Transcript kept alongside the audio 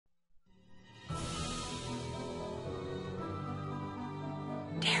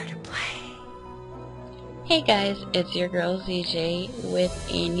Hey guys, it's your girl ZJ with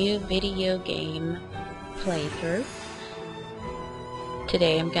a new video game playthrough.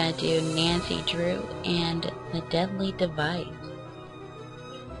 Today I'm going to do Nancy Drew and the Deadly Device.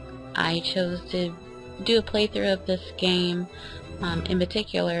 I chose to do a playthrough of this game in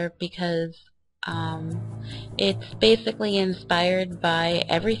particular because it's basically inspired by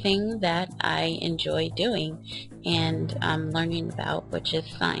everything that I enjoy doing and learning about, which is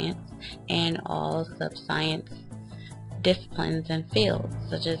science and all sub-science disciplines and fields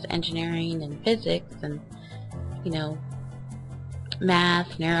such as engineering and physics and, you know,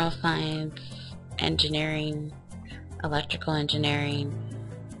 math, neuroscience, engineering, electrical engineering,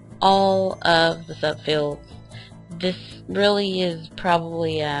 all of the subfields. This really is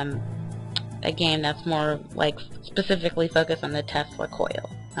probably a game that's more like specifically focused on the Tesla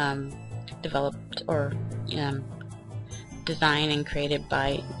Coil, developed or designed and created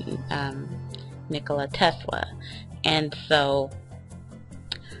by Nikola Tesla. And so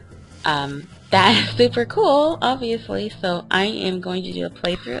that is super cool, obviously. So I am going to do a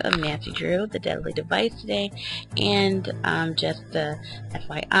playthrough of Nancy Drew, the Deadly Device today. And just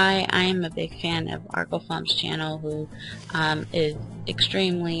FYI, I am a big fan of Argofum's channel, who is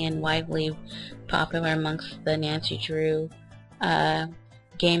extremely and widely popular amongst the Nancy Drew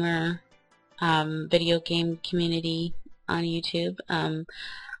gamer video game community on YouTube.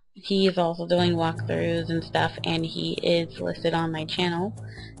 He is also doing walkthroughs and stuff, and he is listed on my channel,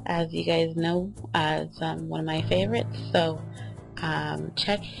 as you guys know, as one of my favorites. So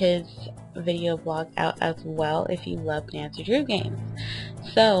check his video blog out as well if you love Nancy Drew games.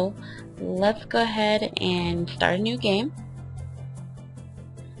 So let's go ahead and start a new game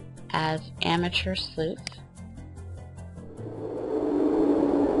as Amateur Sleuth.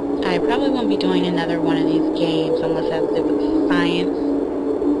 I probably won't be doing another one of these games unless it has to do with science.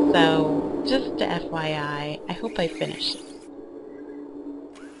 So, just to FYI, I hope I finish this.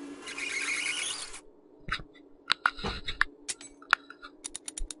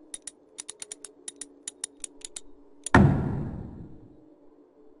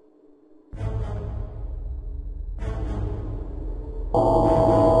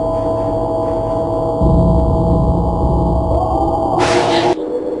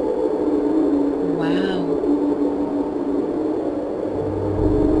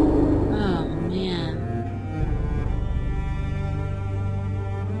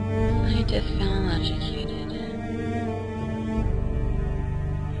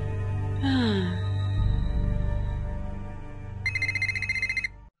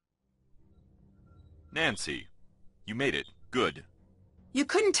 Nancy, you made it. Good. You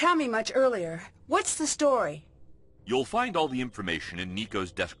couldn't tell me much earlier. What's the story? You'll find all the information in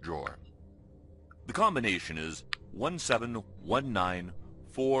Nico's desk drawer. The combination is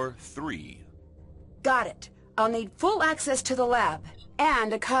 171943. Got it. I'll need full access to the lab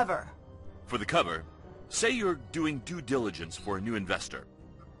and a cover. For the cover, say you're doing due diligence for a new investor.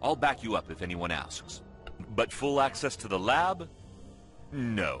 I'll back you up if anyone asks. But full access to the lab?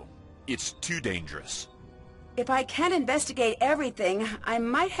 No. It's too dangerous. If I can't investigate everything, I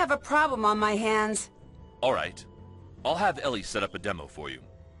might have a problem on my hands. All right. I'll have Ellie set up a demo for you.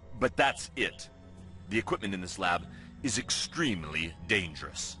 But that's it. The equipment in this lab is extremely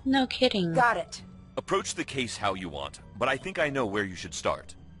dangerous. No kidding. Got it. Approach the case how you want, but I think I know where you should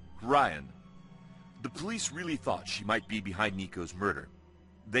start. Ryan. The police really thought she might be behind Nico's murder.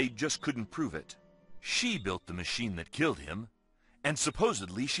 They just couldn't prove it. She built the machine that killed him, and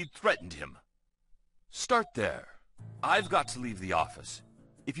supposedly she'd threatened him. Start there. I've got to leave the office.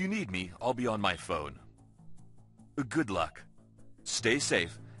 If you need me, I'll be on my phone. Good luck. Stay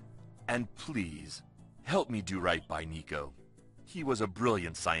safe, and please, help me do right by Nico. He was a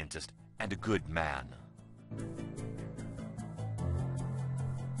brilliant scientist and a good man.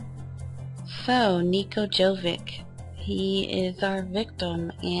 So, Nico Jovic, he is our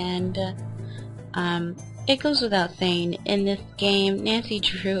victim, and it goes without saying, in this game, Nancy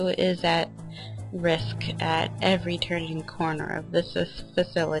Drew is at risk at every turning corner of this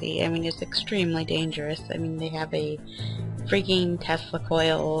facility. I mean, it's extremely dangerous. I mean, they have a freaking Tesla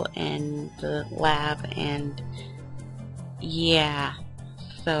coil in the lab, and yeah,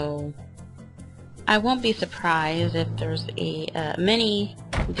 so I won't be surprised if there's many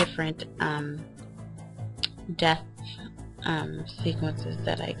different death sequences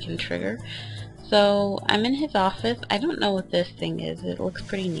that I can trigger. So I'm in his office. I don't know what this thing is. It looks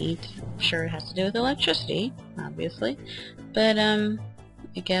pretty neat. I'm sure it has to do with electricity, obviously. But I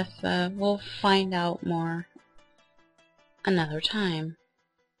guess we'll find out more another time.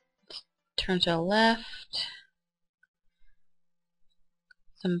 Let's turn to the left.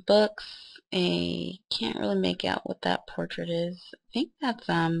 some books. I can't really make out what that portrait is. I think that's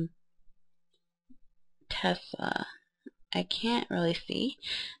Tesla. I can't really see.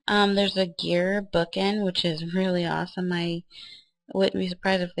 There's a gear bookend, which is really awesome. I wouldn't be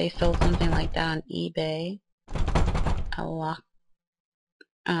surprised if they sold something like that on eBay. A lock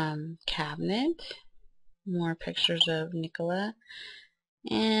cabinet. More pictures of Nikola.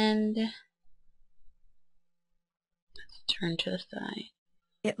 And let's turn to the side.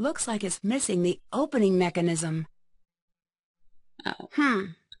 It looks like it's missing the opening mechanism. Oh.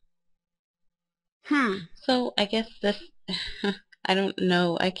 So I guess this, I don't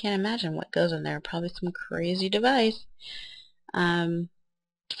know, I can't imagine what goes in there. Probably some crazy device. And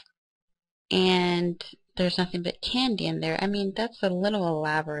there's nothing but candy in there. I mean, that's a little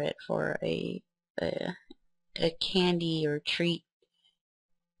elaborate for a candy or treat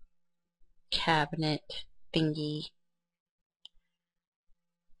cabinet thingy.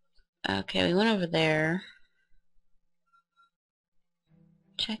 Okay, we went over there.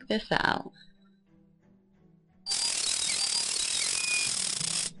 Check this out.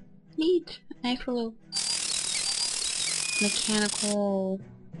 Neat. Nice little mechanical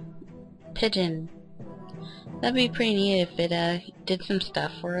pigeon. That'd be pretty neat if it did some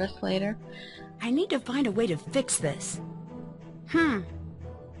stuff for us later. I need to find a way to fix this. Yeah.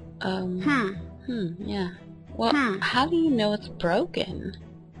 Well, how do you know it's broken?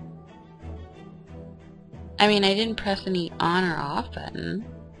 I mean, I didn't press any on or off button.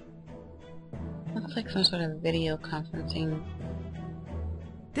 Looks like some sort of video conferencing.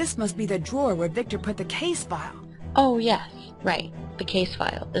 This must be the drawer where Victor put the case file. Oh, yes. Right. The case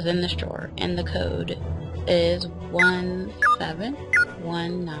file is in this drawer, and the code is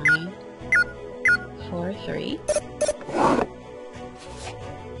 171943.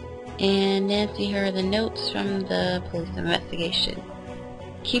 And Nancy, here are the notes from the police investigation.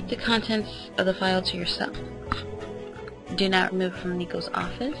 Keep the contents of the file to yourself. Do not remove from Nico's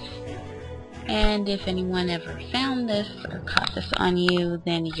office. And if anyone ever found this or caught this on you,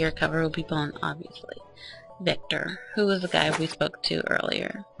 then your cover will be blown, obviously. Victor, who was the guy we spoke to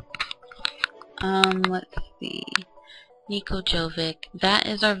earlier. Let's see. Nico Jovic. That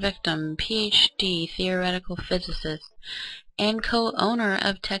is our victim, PhD, theoretical physicist, and co-owner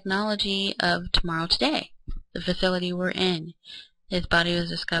of Technology of Tomorrow Today, the facility we're in. His body was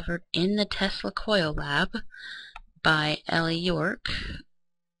discovered in the Tesla Coil lab by Ellie York.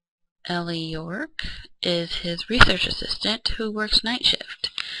 Ellie York is his research assistant who works night shift.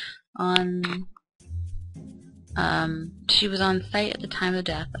 She was on site at the time of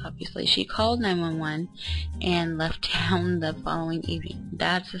death, obviously. She called 911 and left town the following evening.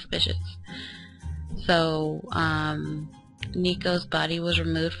 That's suspicious. So, Nico's body was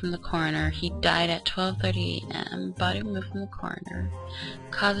removed from the coroner. He died at 12:30 a.m. Body removed from the coroner.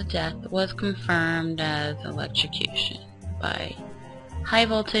 Cause of death was confirmed as electrocution by high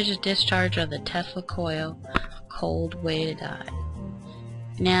voltage discharge of the Tesla coil. Cold way to die.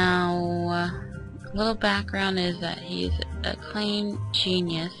 Now, a little background is that he's a acclaimed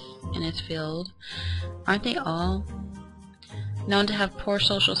genius in his field. Aren't they all? Known to have poor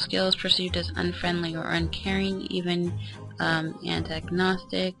social skills, perceived as unfriendly or uncaring, even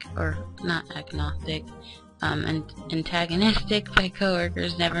antagonistic by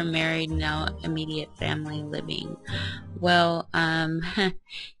coworkers, never married, no immediate family living. Well,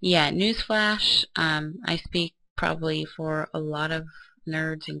 yeah, newsflash, I speak probably for a lot of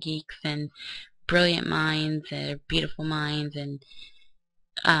nerds and geeks and brilliant minds and beautiful minds and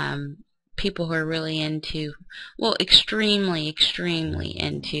people who are really into, well, extremely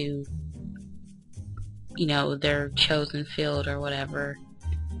into, you know, their chosen field or whatever.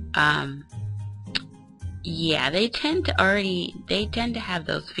 Yeah, they tend to have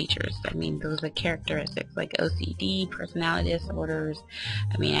those features. I mean, those are characteristics like OCD, personality disorders.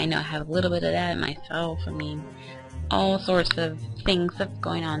 I mean, I know I have a little bit of that myself. I mean, all sorts of things that's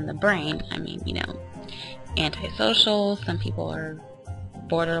going on in the brain. I mean, you know, antisocial. Some people are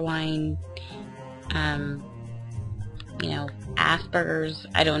borderline, you know, Asperger's.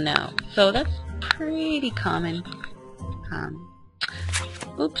 I don't know. So that's pretty common.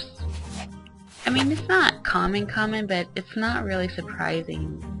 Oops. I mean, it's not common, but it's not really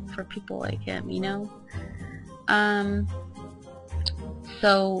surprising for people like him, you know?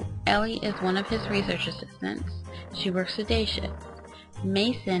 So, Ellie is one of his research assistants. She works a day shift.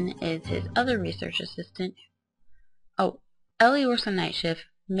 Mason is his other research assistant. Oh, Ellie works a night shift.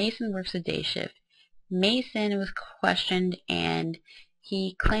 Mason works a day shift. Mason was questioned and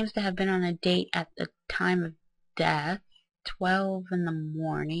he claims to have been on a date at the time of death, 12 in the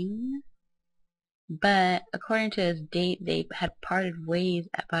morning. but according to his date, they had parted ways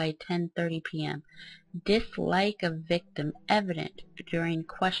by 10:30 p.m. Dislike of victim evident during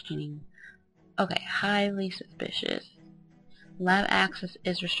questioning. Okay, highly suspicious. Lab access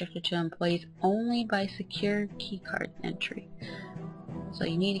is restricted to employees only by secure keycard entry. So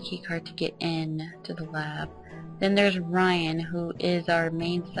you need a keycard to get in to the lab. Then there's Ryan, who is our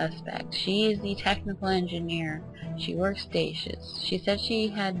main suspect. She is the technical engineer. She works day shifts. She said she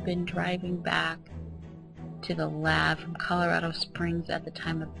had been driving back to the lab from Colorado Springs at the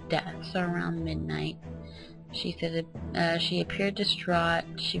time of death, so around midnight. She said she appeared distraught.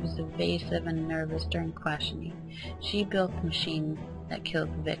 She was evasive and nervous during questioning. She built the machine that killed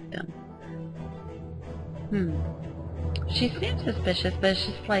the victim. She seems suspicious, but it's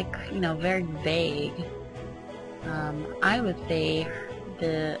just like, very vague. I would say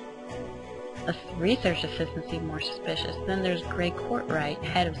the research assistant seemed more suspicious. Then there's Gray Courtwright,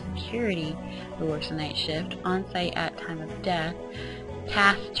 head of security, who works a night shift, on site at time of death,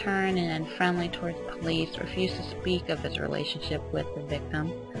 taciturn and unfriendly towards police, refused to speak of his relationship with the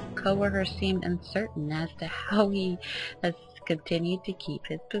victim. Co-workers seemed uncertain as to how he has continued to keep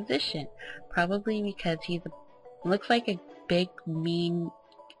his position, probably because he looks like a big, mean,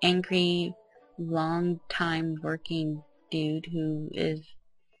 angry, long-time working dude who is,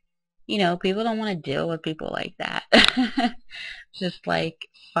 people don't want to deal with people like that. Just like,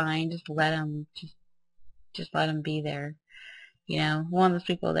 fine, just let him be there. One of those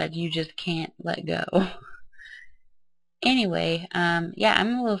people that you just can't let go. Anyway, yeah,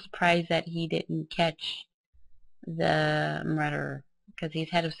 I'm a little surprised that he didn't catch the murderer, because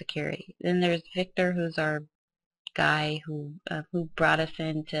he's head of security. Then there's Victor, who's our guy who brought us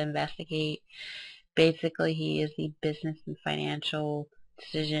in to investigate. Basically, he is the business and financial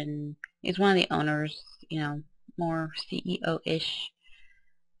decision. He's one of the owners, more CEO-ish.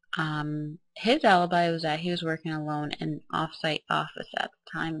 His alibi was that he was working alone in an off-site office at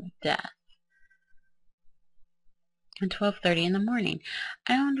the time of death. At 12:30 in the morning.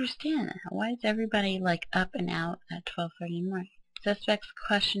 I don't understand that. Why is everybody up and out at 12:30 in the morning? Suspect's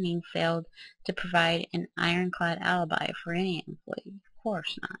questioning failed to provide an ironclad alibi for any employee. Of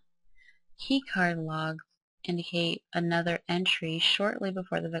course not. Keycard logs indicate another entry shortly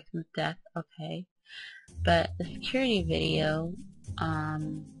before the victim's death. Okay. But the security video,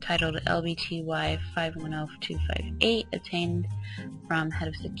 titled LBTY 510258, obtained from head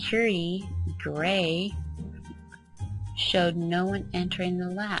of security, Gray, showed no one entering the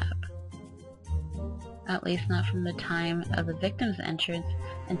lab. At least not from the time of the victim's entrance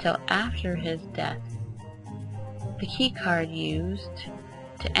until after his death. The keycard used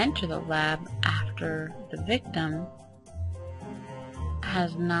to enter the lab after the victim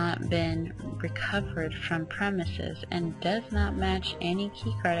has not been recovered from premises and does not match any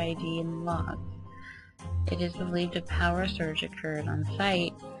keycard ID in the logs. It is believed a power surge occurred on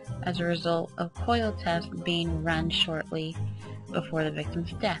site as a result of coil tests being run shortly before the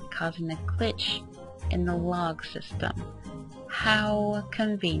victim's death, causing a glitch in the log system. How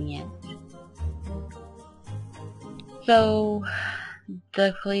convenient. So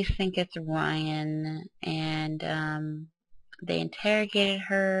the police think it's Ryan, and they interrogated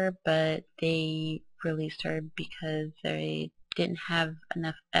her, but they released her because they didn't have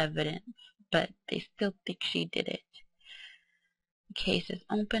enough evidence, but they still think she did it. The case is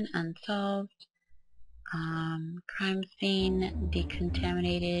open, unsolved. Crime scene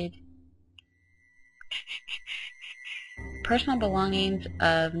decontaminated. Personal belongings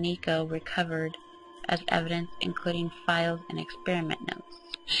of Nico recovered as evidence, including files and experiment notes,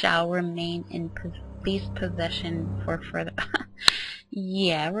 shall remain in police possession for further...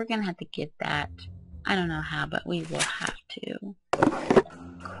 Yeah, we're gonna have to get that. I don't know how, but we will have to.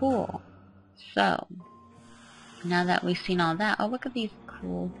 Cool. So, now that we've seen all that, oh, look at these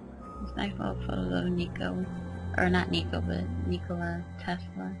cool, these nice little photos of Nico. Or not Nico, but Nikola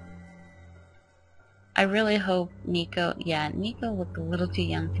Tesla. I really hope Nico, yeah, Nico looked a little too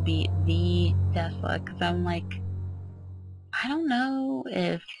young to be the Tesla, because I'm like, I don't know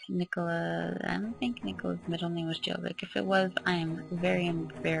if Nikola, I don't think Nikola's middle name was Jovic. If it was, I am very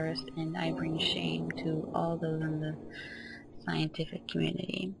embarrassed, and I bring shame to all those in the scientific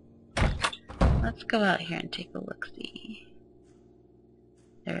community. Let's go out here and take a look-see.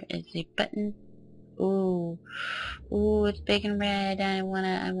 There is a button. Ooh, ooh, it's big and red. I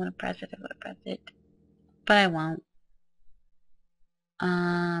wanna press it. I wanna press it. But I won't.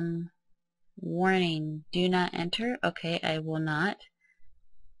 Warning, do not enter. Okay, I will not.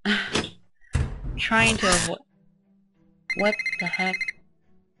 Trying to avoid... What the heck?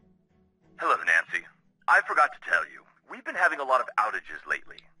 Hello, Nancy. I forgot to tell you, we've been having a lot of outages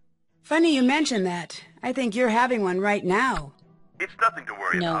lately. Funny you mention that. I think you're having one right now. It's nothing to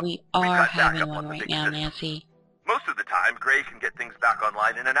worry No, about. we We've are got having backup one on the right big now, system. Nancy. Most of the time, Gray can get things back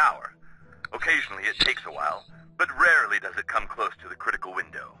online in an hour. Occasionally it takes a while, but rarely does it come close to the critical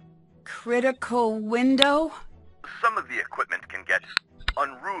window. Critical window? Some of the equipment can get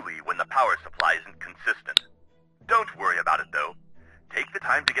unruly when the power supply isn't consistent. Don't worry about it, though. Take the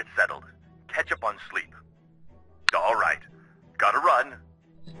time to get settled. Catch up on sleep. All right. Gotta run.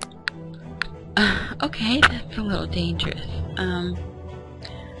 Okay, that's a little dangerous.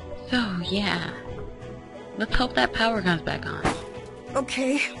 So, yeah. Let's hope that power comes back on.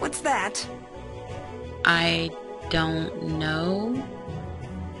 Okay, what's that? I don't know.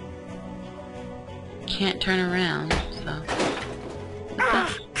 Can't turn around, so...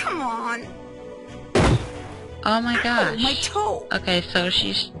 Come on. Oh my gosh. Oh, my toe. Okay, so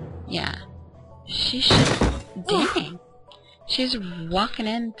she's... Yeah. She's just... Dang. She's walking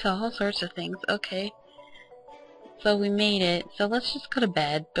into all sorts of things. Okay. So we made it. So let's just go to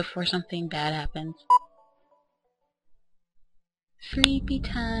bed before something bad happens. Sleepy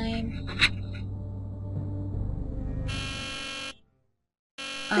time.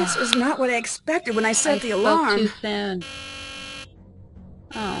 This is not what I expected when I set the I alarm. spoke too soon.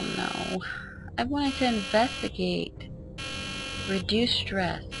 Oh no. I wanted to investigate. Reduce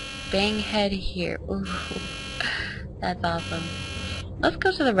stress. Bang head here. Ooh. That's awesome. Let's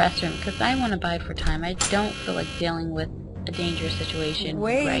go to the restroom, because I want to bide for time. I don't feel like dealing with a dangerous situation.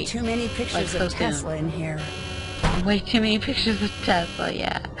 Way right, too many pictures like of so Tesla soon. in here. Way too many pictures of Tesla,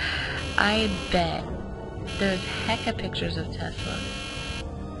 yeah. I bet there's heck of pictures of Tesla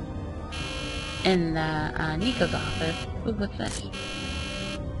in Nico's office. Ooh, what's this?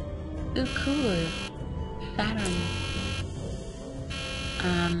 Ooh, cool. Saturn.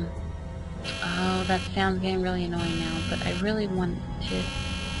 Oh, that sound's getting really annoying now, but I really want to...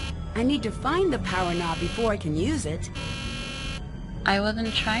 I need to find the power knob before I can use it. I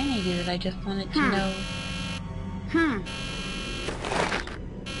wasn't trying to use it, I just wanted to know...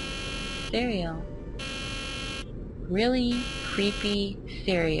 Cereal. Really creepy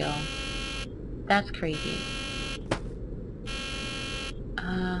cereal. That's creepy.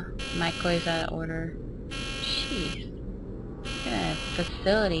 Microwave's out of order. Jeez. In a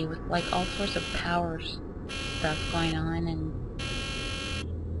facility with like all sorts of power stuff going on, and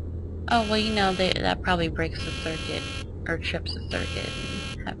oh well, you know, that probably breaks the circuit or trips the circuit.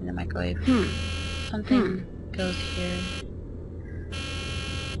 Having the microwave. Something goes here.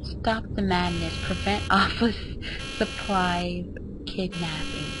 Stop the madness. Prevent office supplies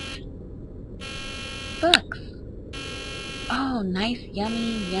kidnappings. Books. Oh, nice,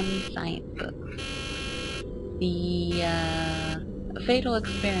 yummy science books. The Fatal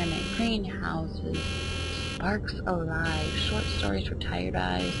Experiment, Greenhouses, Sparks Alive, Short Stories for Tired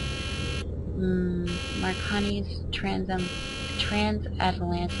Eyes, Marconi's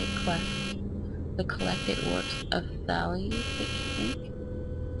Transatlantic Quest, The Collected Works of Thales, I think,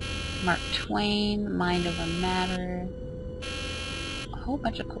 Mark Twain, Mind Over Matter, a whole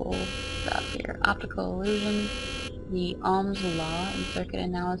bunch of cool stuff here. Optical Illusions, The Ohm's Law and Circuit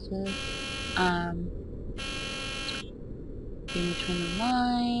Analysis, Reading Between the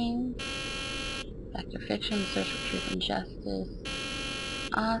Lines, Fact or Fiction, The Search for Truth and Justice.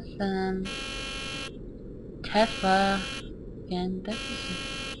 Awesome. Tesla. Again, this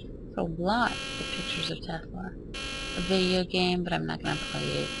is a lot of pictures of Tesla. A video game, but I'm not going to play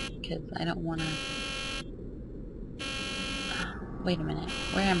it because I don't want to... Wait a minute.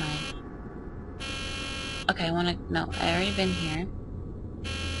 Where am I? Okay, I want to... No, I already been here.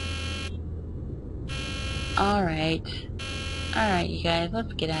 Alright. Alright, you guys,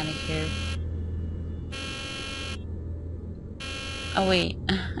 let's get out of here. Oh, wait.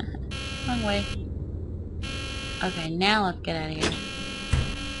 Wrong way. Okay, now let's get out of here.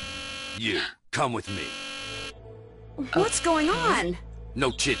 You, come with me. What's going on?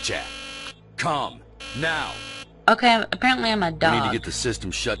 No chit-chat. Come, now. Okay, apparently I'm a We dog. need to get the system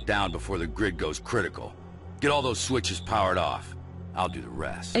shut down before the grid goes critical. Get all those switches powered off. I'll do the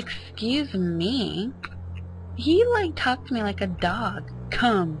rest. Excuse me? He, like, talked to me like a dog.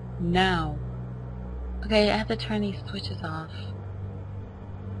 Come, now. Okay, I have to turn these switches off.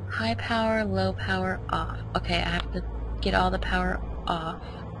 High power, low power, off. Okay, I have to get all the power off.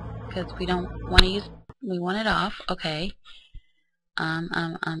 Because we don't want to use... We want it off. Okay.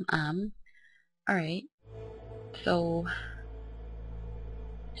 Alright. So...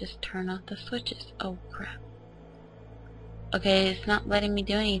 Just turn off the switches. Oh, crap. Okay, it's not letting me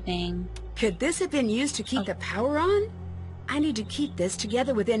do anything. Could this have been used to keep the power on? I need to keep this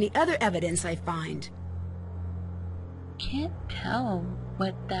together with any other evidence I find. Can't tell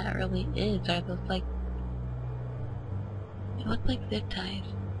what that really is. Are those like... They look like zip ties.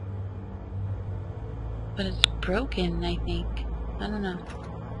 But it's broken, I think. I don't know.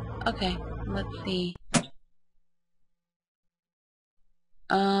 Okay, let's see.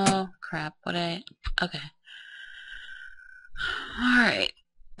 Oh, crap. Okay. Alright.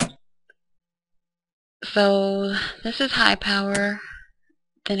 So, this is high power.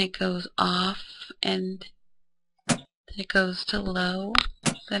 Then it goes off, and then it goes to low.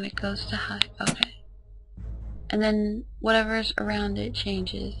 Then it goes to high. Okay. And then whatever's around it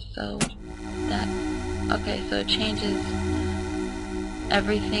changes. So, that... Okay, so it changes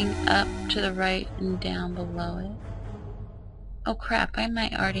everything up to the right and down below it. Oh crap, I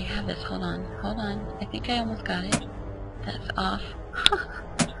might already have this. Hold on. I think I almost got it. That's off.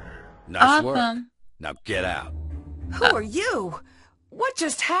 Nice awesome. work. Now get out. Who are you? What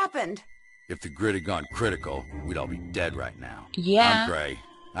just happened? If the grid had gone critical, we'd all be dead right now. Yeah. I'm Gray.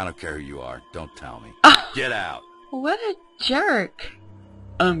 I don't care who you are. Don't tell me. Oh, Get out. what a jerk.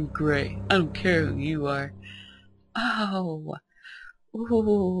 I'm Gray. I don't care who you are. Oh.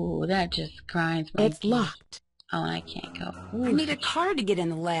 Ooh, that just grinds my It's gears. locked. Oh, and I can't go. Ooh, I need a card to get in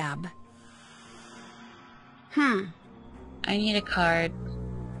the lab. I need a card.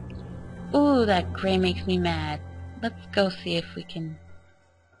 Ooh, that Gray makes me mad. Let's go see if we can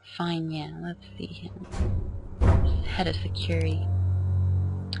find... Yeah, let's see him. Head of security.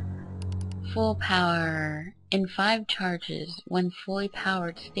 Full power. In 5 charges, when fully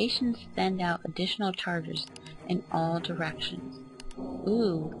powered, stations send out additional charges in all directions.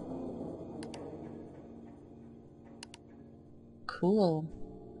 Ooh. Cool.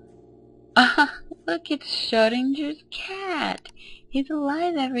 Look, it's Schrodinger's cat. He's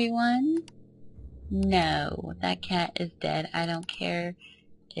alive, everyone. No, that cat is dead. I don't care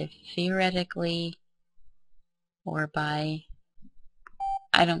if theoretically or by...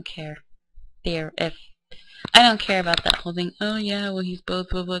 I don't care. I don't care about that whole thing. Oh yeah, well he's both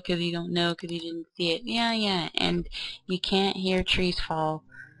blah blah because you don't know because you didn't see it. Yeah, and you can't hear trees fall.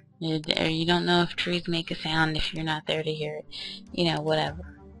 Or you don't know if trees make a sound if you're not there to hear it. You know,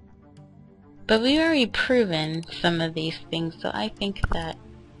 whatever. But we've already proven some of these things, so I think that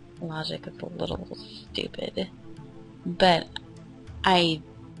logic is a little stupid. But I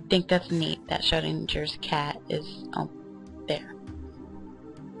think that's neat that Schrodinger's cat is there.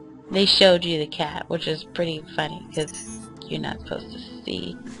 They showed you the cat, which is pretty funny because you're not supposed to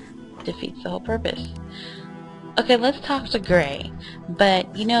see. Defeats the whole purpose. Okay, let's talk to Gray.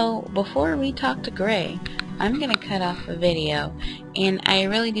 But, you know, before we talk to Gray, I'm going to cut off the video. And I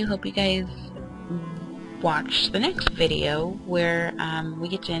really do hope you guys watch the next video where we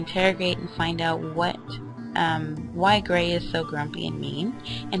get to interrogate and find out why Gray is so grumpy and mean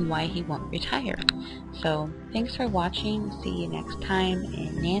and why he won't retire. So, thanks for watching. See you next time.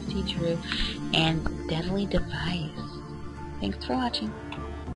 And Nancy Drew and Deadly Device. Thanks for watching.